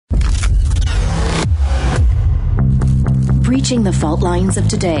Breaching the fault lines of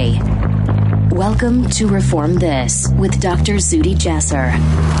today. Welcome to Reform This with Dr. Zuhdi Jasser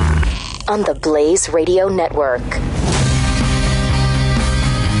on the Blaze Radio Network.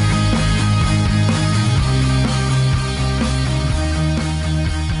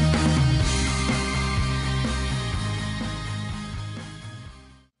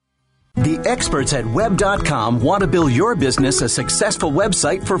 The experts at Web.com want to build your business a successful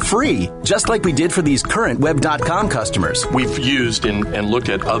website for free, just like we did for these current Web.com customers. We've used and looked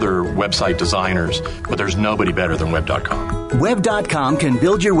at other website designers, but there's nobody better than Web.com. Web.com can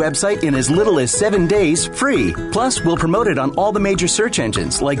build your website in as little as 7 days free. Plus, we'll promote it on all the major search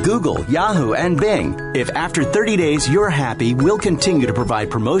engines like Google, Yahoo, and Bing. If after 30 days you're happy, we'll continue to provide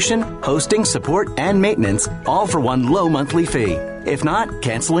promotion, hosting, support, and maintenance, all for one low monthly fee. If not,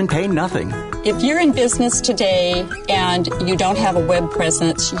 cancel and pay nothing. If you're in business today and you don't have a web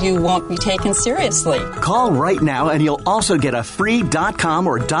presence, you won't be taken seriously. Call right now and you'll also get a free .com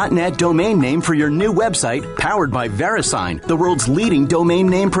or .net domain name for your new website powered by VeriSign, the world's leading domain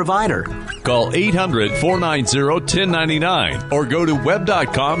name provider. Call 800-490-1099 or go to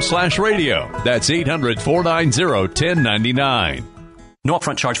web.com/radio. That's 800-490-1099. No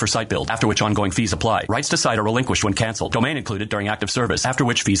upfront charge for site build, after which ongoing fees apply. Rights to site are relinquished when canceled. Domain included during active service, after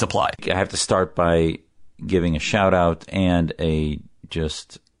which fees apply. I have to start by giving a shout out and a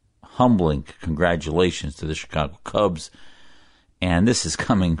just humbling congratulations to the Chicago Cubs. And this is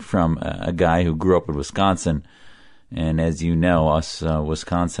coming from a guy who grew up in Wisconsin. And as you know, us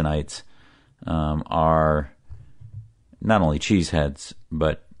Wisconsinites are not only cheeseheads,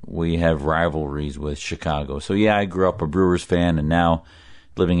 but we have rivalries with Chicago. So, yeah, I grew up a Brewers fan, and now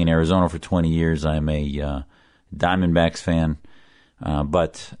living in Arizona for 20 years, I'm a Diamondbacks fan.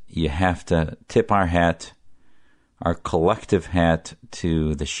 But you have to tip our hat, our collective hat,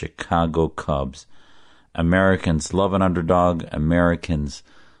 to the Chicago Cubs. Americans love an underdog. Americans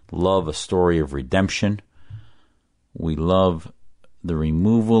love a story of redemption. We love the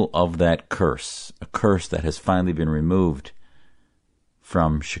removal of that curse, a curse that has finally been removed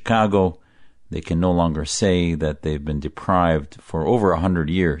from Chicago. They can no longer say that they've been deprived for over 100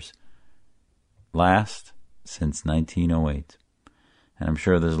 years. Last since 1908. And I'm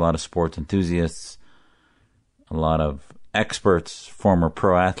sure there's a lot of sports enthusiasts, a lot of experts, former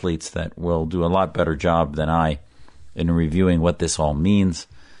pro athletes that will do a lot better job than I in reviewing what this all means.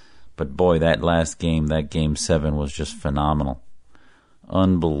 But boy, that last game, that Game 7, was just phenomenal.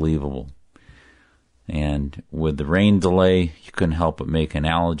 Unbelievable. And with the rain delay, you couldn't help but make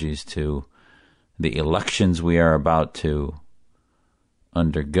analogies to the elections we are about to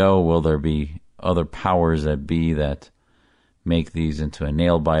undergo. Will there be other powers that be that make these into a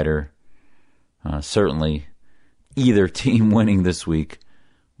nail-biter? Certainly, either team winning this week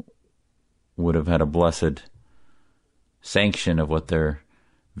would have had a blessed sanction of what their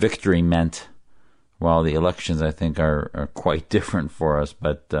victory meant, while the elections, I think, are quite different for us.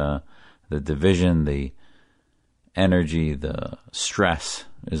 But the division, the energy, the stress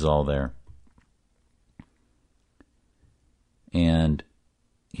is all there. And,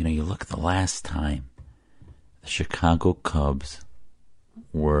 you look at the last time the Chicago Cubs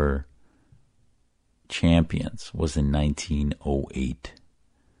were champions was in 1908.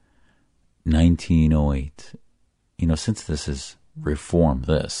 1908. Since this is Reform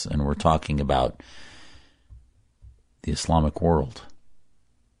This, and we're talking about the Islamic world,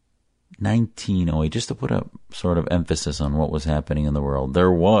 1908, just to put a sort of emphasis on what was happening in the world, there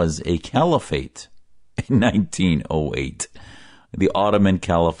was a caliphate in 1908. The Ottoman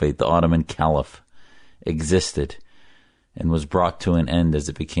Caliphate, the Ottoman Caliph, existed and was brought to an end as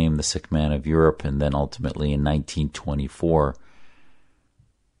it became the sick man of Europe, and then ultimately in 1924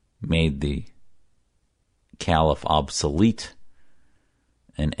 made the Caliph obsolete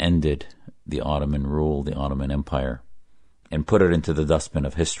and ended the Ottoman rule, the Ottoman Empire, and put it into the dustbin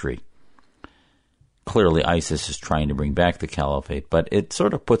of history. Clearly, ISIS is trying to bring back the caliphate, but it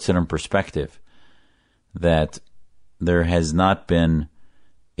sort of puts it in perspective that there has not been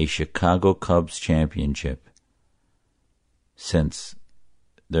a Chicago Cubs championship since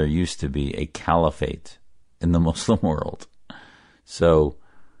there used to be a caliphate in the Muslim world. So,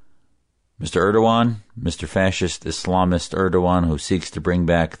 Mr. Erdogan, Mr. Fascist Islamist Erdogan, who seeks to bring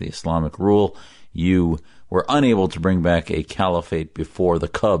back the Islamic rule, you were unable to bring back a caliphate before the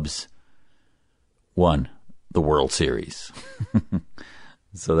Cubs won the World Series.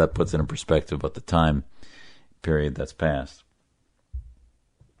 So that puts it in perspective about the time period that's passed.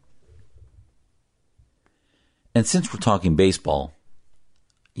 And since we're talking baseball,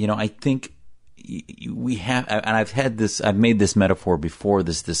 I think we have, and I've made this metaphor before,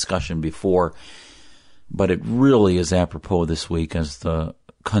 this discussion before. But it really is apropos this week as the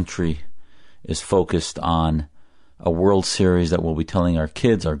country is focused on a World Series that we'll be telling our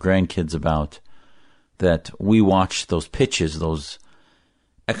kids, our grandkids about, that we watched those pitches, those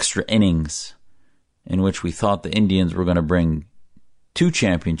extra innings in which we thought the Indians were going to bring 2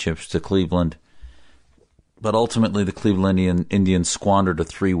 championships to Cleveland. But ultimately the Cleveland Indians squandered a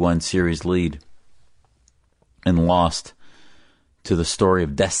 3-1 series lead and lost to the story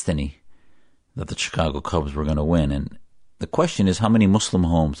of destiny that the Chicago Cubs were going to win. And the question is, how many Muslim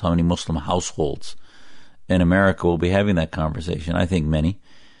homes, how many Muslim households in America will be having that conversation? I think many.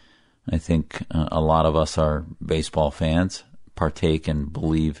 I think a lot of us are baseball fans, partake and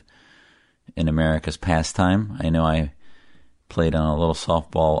believe in America's pastime. I know I played on a little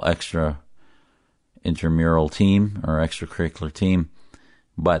softball extra intramural team or extracurricular team,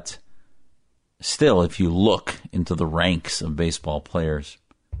 but still, if you look into the ranks of baseball players,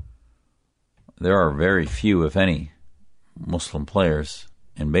 there are very few, if any, Muslim players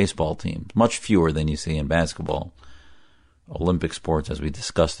in baseball teams, much fewer than you see in basketball, Olympic sports, as we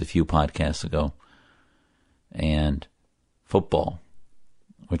discussed a few podcasts ago, and football,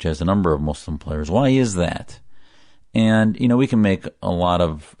 which has a number of Muslim players. Why is that? And, we can make a lot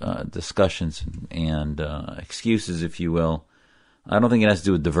of discussions and excuses, if you will. I don't think it has to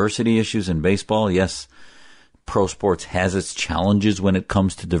do with diversity issues in baseball. Yes, pro sports has its challenges when it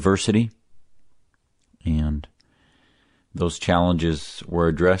comes to diversity. And those challenges were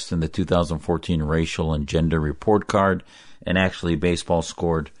addressed in the 2014 Racial and Gender Report Card. And actually, baseball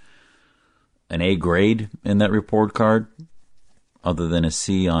scored an A grade in that report card, other than a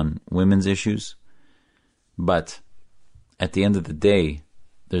C on women's issues. But at the end of the day,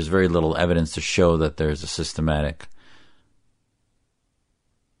 there's very little evidence to show that there's a systematic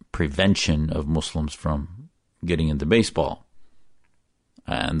prevention of Muslims from getting into baseball.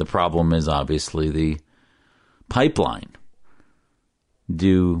 And the problem is obviously the pipeline.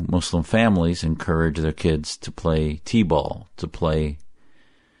 Do Muslim families encourage their kids to play t-ball, to play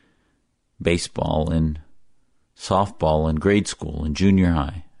baseball and softball in grade school and junior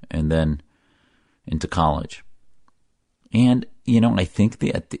high, and then into college? And, I think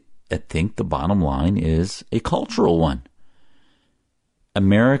the bottom line is a cultural one.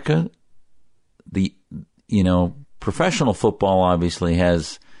 America, professional football obviously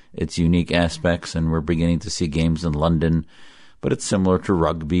has its unique aspects, and we're beginning to see games in London, but it's similar to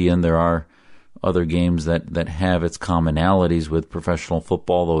rugby, and there are other games that have its commonalities with professional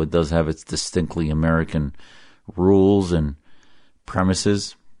football, though it does have its distinctly American rules and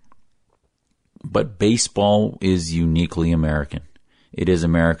premises. But baseball is uniquely American. It is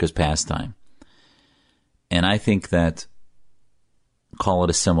America's pastime. And I think that, call it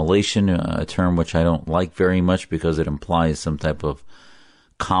assimilation, a term which I don't like very much because it implies some type of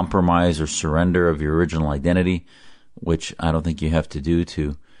compromise or surrender of your original identity, which I don't think you have to do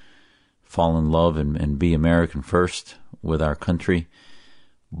to fall in love and be American first with our country.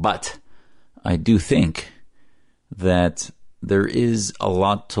 But I do think that there is a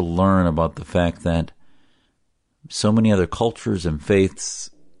lot to learn about the fact that so many other cultures and faiths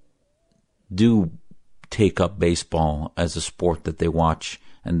do take up baseball as a sport that they watch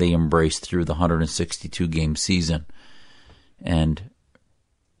and they embrace through the 162-game season and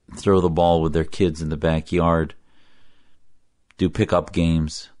throw the ball with their kids in the backyard, do pickup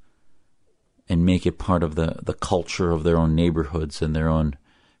games, and make it part of the culture of their own neighborhoods and their own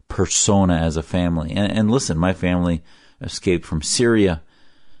persona as a family. And listen, my family escaped from Syria,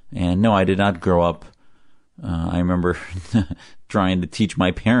 and no, I did not grow up. I remember trying to teach my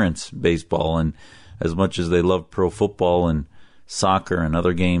parents baseball, and as much as they loved pro football and soccer and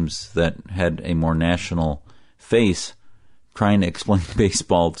other games that had a more national face, trying to explain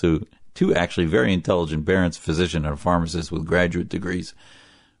baseball to two actually very intelligent parents, a physician and a pharmacist with graduate degrees,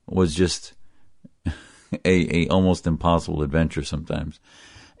 was just a almost impossible adventure sometimes.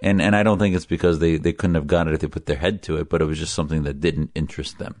 And I don't think it's because they couldn't have got it if they put their head to it, but it was just something that didn't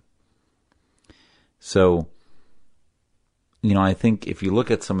interest them. So, I think if you look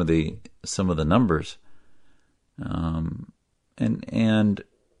at some of the numbers, there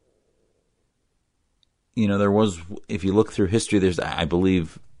was, if you look through history, there's, I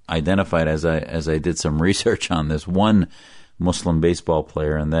believe, identified as I did some research on this, one Muslim baseball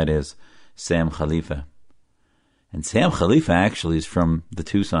player, and that is Sam Khalifa. And Sam Khalifa actually is from the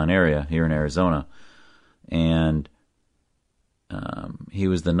Tucson area here in Arizona. And he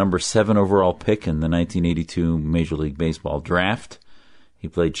was the number 7 overall pick in the 1982 Major League Baseball draft. He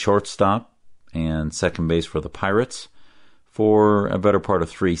played shortstop and second base for the Pirates for a better part of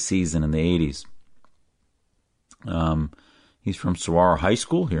 3 seasons in the 80s. He's from Saguaro High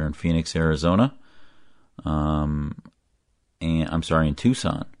School here in Phoenix, Arizona. in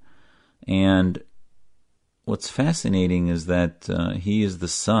Tucson. And what's fascinating is that he is the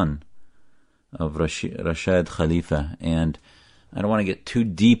son of Rashad Khalifa. And I don't want to get too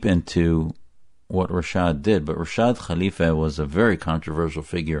deep into what Rashad did, but Rashad Khalifa was a very controversial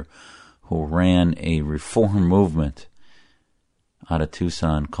figure who ran a reform movement out of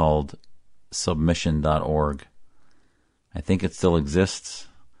Tucson called submission.org. I think it still exists.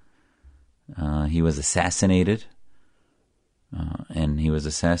 He was assassinated, and he was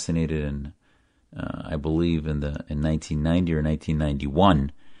assassinated in, I believe, in 1990 or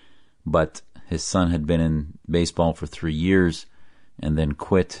 1991. But his son had been in baseball for 3 years and then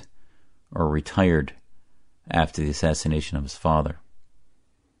quit or retired after the assassination of his father.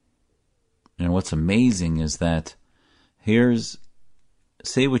 And what's amazing is that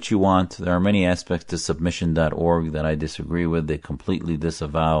say what you want. There are many aspects to submission.org that I disagree with. They completely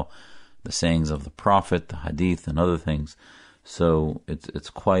disavow the sayings of the Prophet, the Hadith, and other things. So it's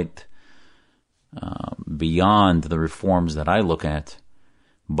quite beyond the reforms that I look at.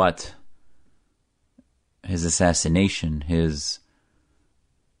 But his assassination, his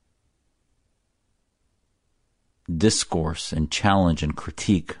discourse and challenge and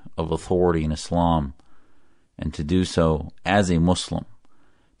critique of authority in Islam, and to do so as a Muslim,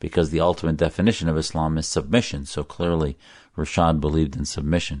 because the ultimate definition of Islam is submission. So clearly Rashad believed in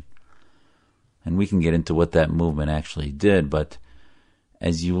submission. And we can get into what that movement actually did, but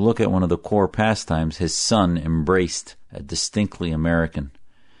as you look at one of the core pastimes, his son embraced a distinctly American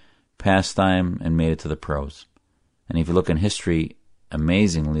pastime and made it to the pros. And if you look in history,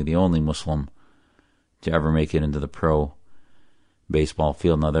 amazingly, the only Muslim to ever make it into the pro baseball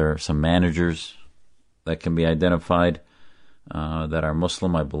field. Now, there are some managers that can be identified that are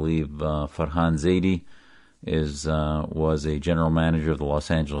Muslim. I believe Farhan Zaidi was a general manager of the Los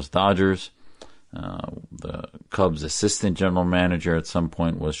Angeles Dodgers. The Cubs' assistant general manager at some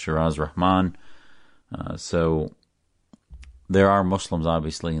point was Shiraz Rahman. So there are Muslims,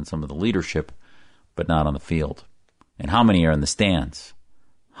 obviously, in some of the leadership, but not on the field. And how many are in the stands?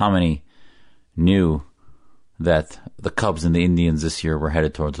 How many knew that the Cubs and the Indians this year were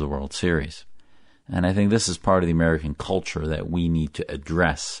headed towards the World Series? And I think this is part of the American culture that we need to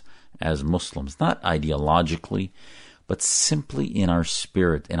address as Muslims, not ideologically, but simply in our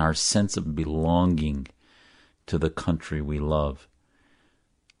spirit, in our sense of belonging to the country we love.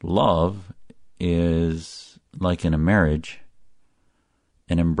 Love is, like in a marriage,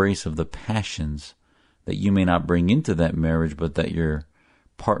 an embrace of the passions that you may not bring into that marriage, but that your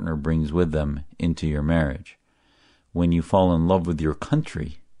partner brings with them into your marriage. When you fall in love with your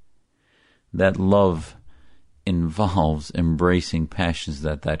country, that love involves embracing passions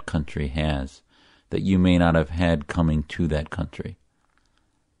that that country has, that you may not have had coming to that country.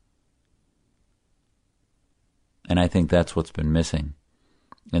 And I think that's what's been missing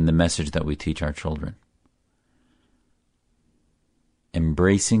in the message that we teach our children.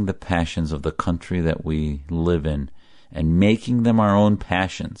 Embracing the passions of the country that we live in and making them our own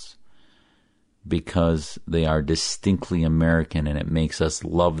passions because they are distinctly American, and it makes us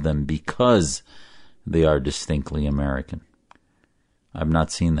love them because they are distinctly American. I've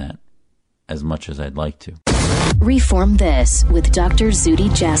not seen that as much as I'd like to. Reform This with Dr. Zuhdi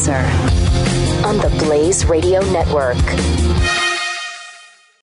Jasser on the Blaze Radio Network.